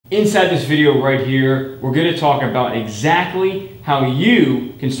Inside this video right here, we're going to talk about exactly how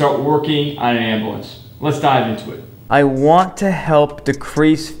you can start working on an ambulance. Let's dive into it. I want to help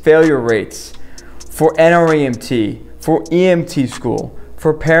decrease failure rates for NREMT, for EMT school,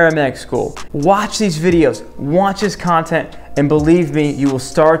 for paramedic school. Watch these videos, watch this content, and believe me, you will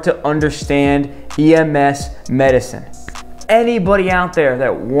start to understand EMS medicine. Anybody out there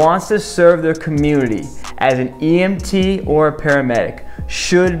that wants to serve their community as an EMT or a paramedic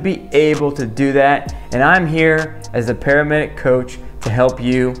should be able to do that, and I'm here as a paramedic coach to help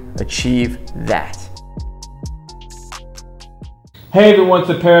you achieve that. Hey everyone, it's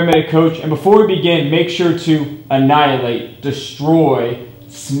the Paramedic Coach, and before we begin, make sure to annihilate, destroy,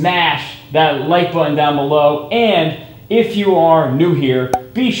 smash that like button down below, and if you are new here,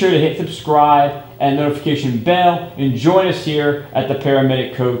 be sure to hit subscribe and notification bell and join us here at the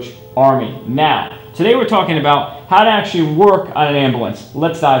Paramedic Coach Army. Now, today we're talking about how to actually work on an ambulance.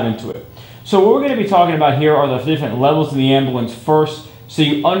 Let's dive into it. So what we're going to be talking about here are the different levels of the ambulance first, so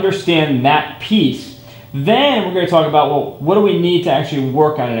you understand that piece. Then we're going to talk about, well, what do we need to actually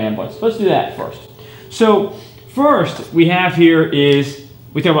work on an ambulance? Let's do that first. So first we have here is,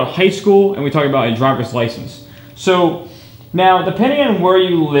 we talk about high school and we talk about a driver's license. So now, depending on where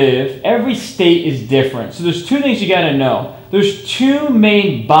you live, every state is different. So there's two things you got to know. There's two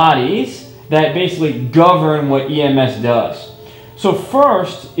main bodies that basically govern what EMS does. So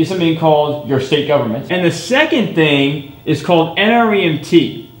first is something called your state government. And the second thing is called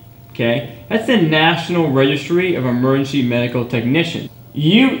NREMT. Okay? That's the National Registry of Emergency Medical Technicians.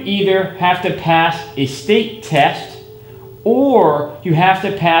 You either have to pass a state test or you have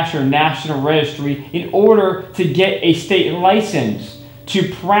to pass your national registry in order to get a state license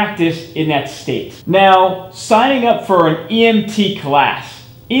to practice in that state. Now, signing up for an EMT class.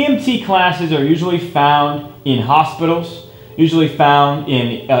 EMT classes are usually found in hospitals, usually found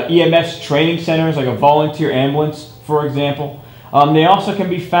in EMS training centers like a volunteer ambulance, for example. They also can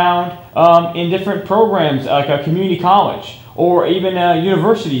be found in different programs like a community college or even a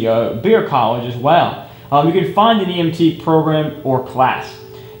university, a bigger college as well. You can find an EMT program or class.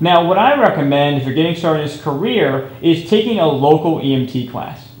 Now, what I recommend if you're getting started in this career is taking a local EMT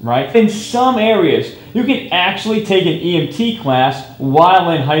class, right? In some areas, you can actually take an EMT class while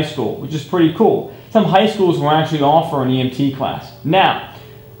in high school, which is pretty cool. Some high schools will actually offer an EMT class. Now,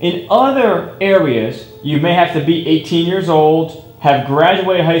 in other areas, you may have to be 18 years old, have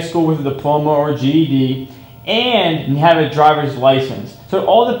graduated high school with a diploma or GED, and have a driver's license. So it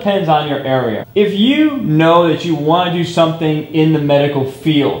all depends on your area. If you know that you want to do something in the medical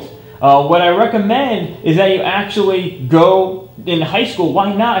field, what I recommend is that you actually go in high school.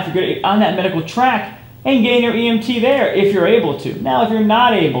 Why not, if you're good on that medical track, and gain your EMT there if you're able to. Now, if you're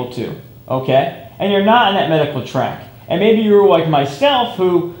not able to, okay, and you're not on that medical track, and maybe you're like myself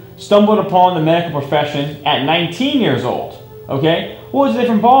who stumbled upon the medical profession at 19 years old, okay, well, it's a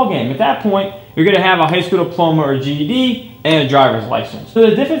different ballgame. At that point, you're going to have a high school diploma or GED and a driver's license. So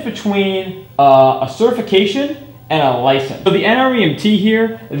the difference between a certification and a license. So the NREMT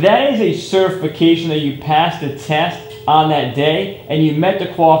here, that is a certification that you passed the test on that day and you met the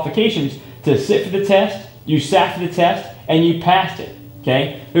qualifications to sit for the test, you sat for the test, and you passed it,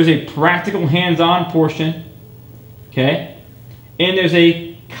 okay? There's a practical hands-on portion, okay? And there's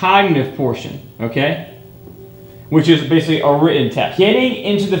a cognitive portion, okay? Which is basically a written test. Getting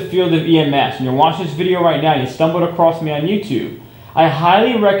into the field of EMS, and you're watching this video right now, and you stumbled across me on YouTube, I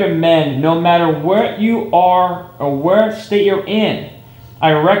highly recommend, no matter where you are or where state you're in,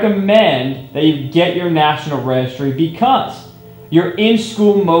 I recommend that you get your national registry because you're in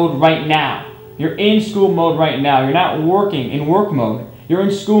school mode right now. You're in school mode right now. You're not working in work mode. You're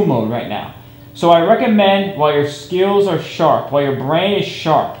in school mode right now. So I recommend, while your skills are sharp, while your brain is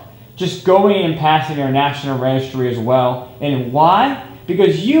sharp, just going and passing your national registry as well. And why?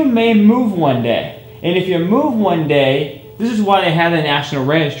 Because you may move one day. And if you move one day, this is why they have the national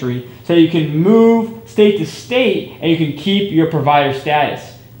registry, so you can move state to state and you can keep your provider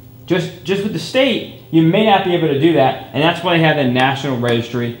status. Just with the state, you may not be able to do that, and that's why they have the national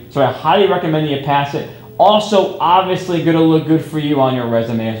registry. So I highly recommend that you pass it. Also, obviously, going to look good for you on your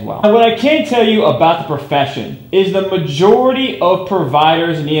resume as well. Now, what I can tell you about the profession is the majority of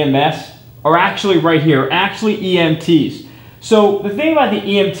providers in EMS are actually right here, actually EMTs. So the thing about the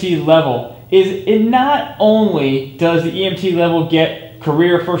EMT level is it not only does the EMT level get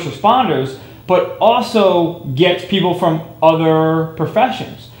career first responders, but also gets people from other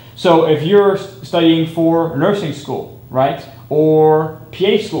professions. So if you're studying for nursing school, right, or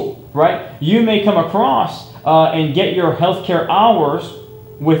PA school, right, you may come across and get your healthcare hours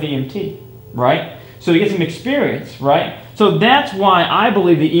with EMT, right? So you get some experience, right? So So that's why I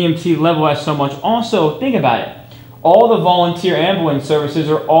believe the EMT level has so much. Also, think about it. All the volunteer ambulance services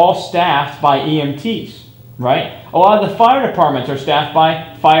are all staffed by EMTs, right? A lot of the fire departments are staffed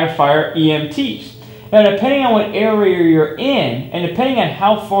by firefighter EMTs. Now, depending on what area you're in, and depending on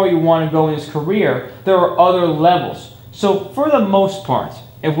how far you want to go in this career, there are other levels. So for the most part,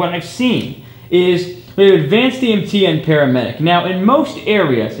 and what I've seen is the advanced EMT and paramedic. Now, in most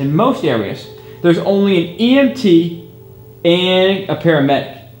areas, there's only an EMT and a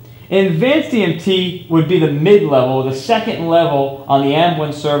paramedic. An advanced EMT would be the mid-level, the second level on the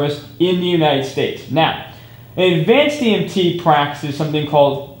ambulance service in the United States. Now, an advanced EMT practices something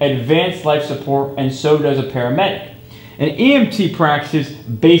called advanced life support, and so does a paramedic. An EMT practices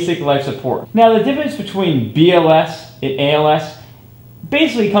basic life support. Now, the difference between BLS and ALS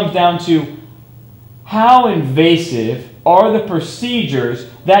basically comes down to how invasive are the procedures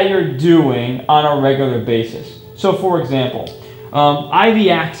that you're doing on a regular basis. So, for example, IV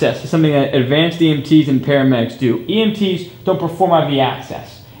access is something that advanced EMTs and paramedics do. EMTs don't perform IV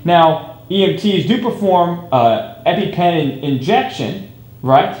access. Now, EMTs do perform EpiPen injection,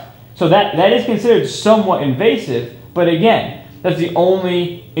 right? So that is considered somewhat invasive, but again, that's the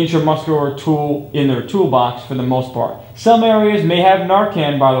only intramuscular tool in their toolbox for the most part. Some areas may have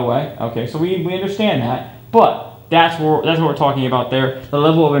Narcan, by the way. Okay, so we understand that, but that's what we're talking about there, the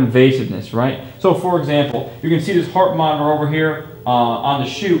level of invasiveness, right? So for example, you can see this heart monitor over here on the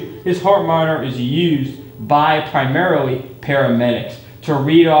chute. This heart monitor is used by primarily paramedics to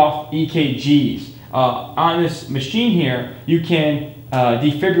read off EKGs. On this machine here, you can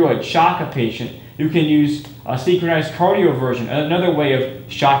defibrillate, shock a patient. You can use a synchronized cardioversion, another way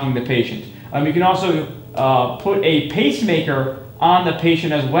of shocking the patient. You can also put a pacemaker on the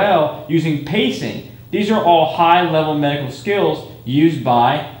patient as well using pacing. These are all high-level medical skills used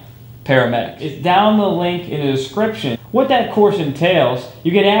by paramedics. It's down the link in the description. What that course entails,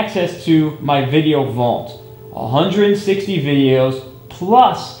 you get access to my video vault. 160 videos,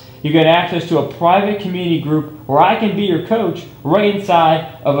 plus you get access to a private community group where I can be your coach right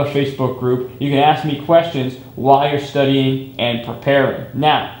inside of a Facebook group. You can ask me questions while you're studying and preparing.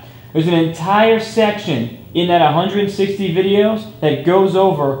 Now, there's an entire section in that 160 videos that goes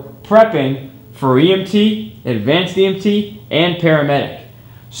over prepping for EMT, advanced EMT, and paramedic.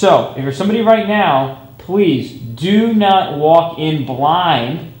 So, if you're somebody right now, please do not walk in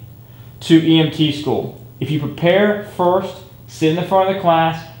blind to EMT school. If you prepare first, sit in the front of the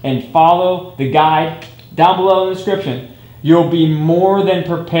class, and follow the guide down below in the description, you'll be more than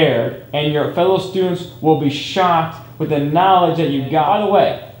prepared, and your fellow students will be shocked with the knowledge that you got. By the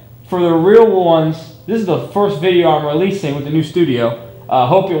way, for the real ones, this is the first video I'm releasing with the new studio.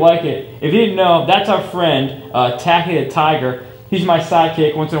 Hope you like it. If you didn't know, that's our friend, Tacky the Tiger. He's my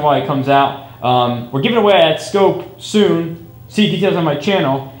sidekick. Once in a while he comes out. We're giving away that scope soon. See details on my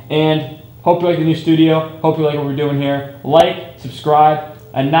channel. And hope you like the new studio. Hope you like what we're doing here. Like, subscribe,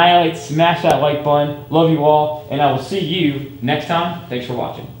 annihilate, smash that like button. Love you all. And I will see you next time. Thanks for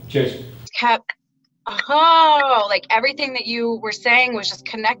watching. Cheers. Like everything that you were saying was just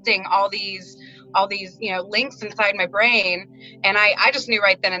connecting all these links inside my brain, and I just knew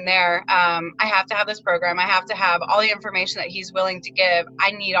right then and there, I have to have this program. I have to have all the information that he's willing to give.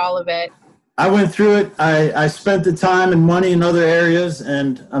 I need all of it. I went through it. I spent the time and money in other areas,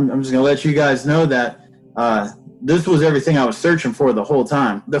 and I'm just gonna let you guys know that this was everything I was searching for the whole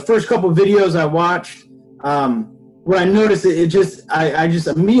time. The first couple of videos I watched, what I noticed, I just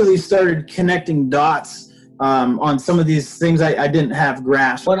immediately started connecting dots on some of these things I didn't have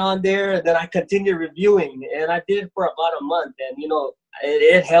grasp. Went on there, and then I continued reviewing, and I did it for about a month, and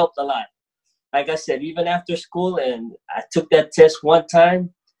it helped a lot. Like I said, even after school, and I took that test one time,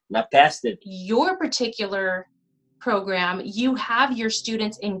 and I passed it. Your particular program, you have your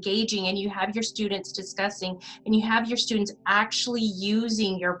students engaging, and you have your students discussing, and you have your students actually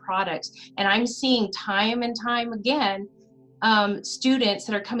using your products. And I'm seeing time and time again students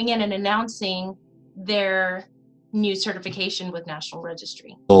that are coming in and announcing their new certification with National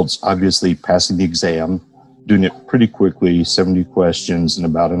Registry. Results, obviously passing the exam, doing it pretty quickly, 70 questions in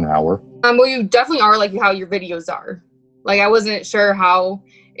about an hour. Well, you definitely are like how your videos are. Like I wasn't sure how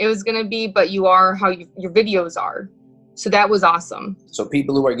it was going to be, but you are how your videos are. So that was awesome. So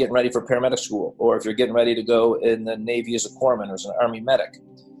people who are getting ready for paramedic school, or if you're getting ready to go in the Navy as a corpsman or as an Army medic,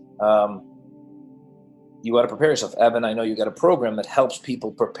 you want to prepare yourself. Evan, I know you got a program that helps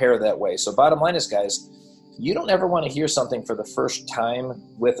people prepare that way. So bottom line is, guys, you don't ever want to hear something for the first time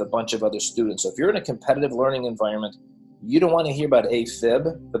with a bunch of other students. So if you're in a competitive learning environment, you don't want to hear about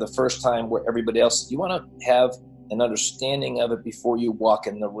AFib for the first time where everybody else, you want to have an understanding of it before you walk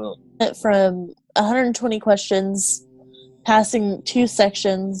in the room. From 120 questions passing 2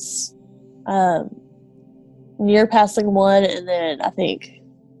 sections, near passing 1, and then I think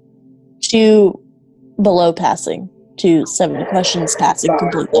 2 below passing, 2 70 questions passing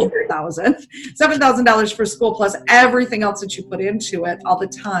completely. $7,000 for school plus everything else that you put into it all the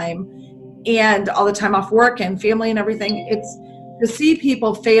time, and all the time off work and family and everything. It's to see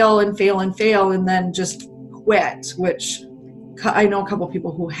people fail and fail and fail and then just quit, which I know a couple of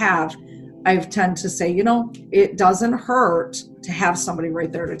people who have. I tend to say, you know, it doesn't hurt to have somebody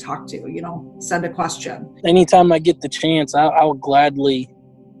right there to talk to, you know, send a question. Anytime I get the chance, I would gladly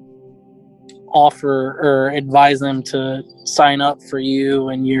offer or advise them to sign up for you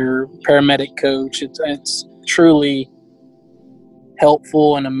and your paramedic coach. It's truly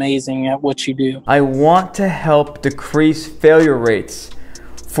helpful and amazing at what you do. I want to help decrease failure rates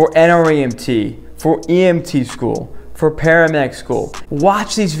for NREMT, for EMT school, for paramedic school.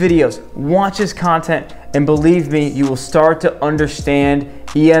 Watch these videos, watch this content, and believe me, you will start to understand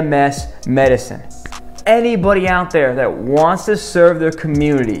EMS medicine. Anybody out there that wants to serve their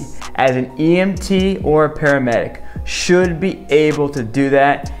community as an EMT or a paramedic should be able to do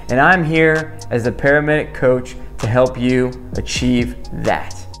that, and I'm here as a paramedic coach to help you achieve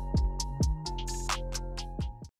that.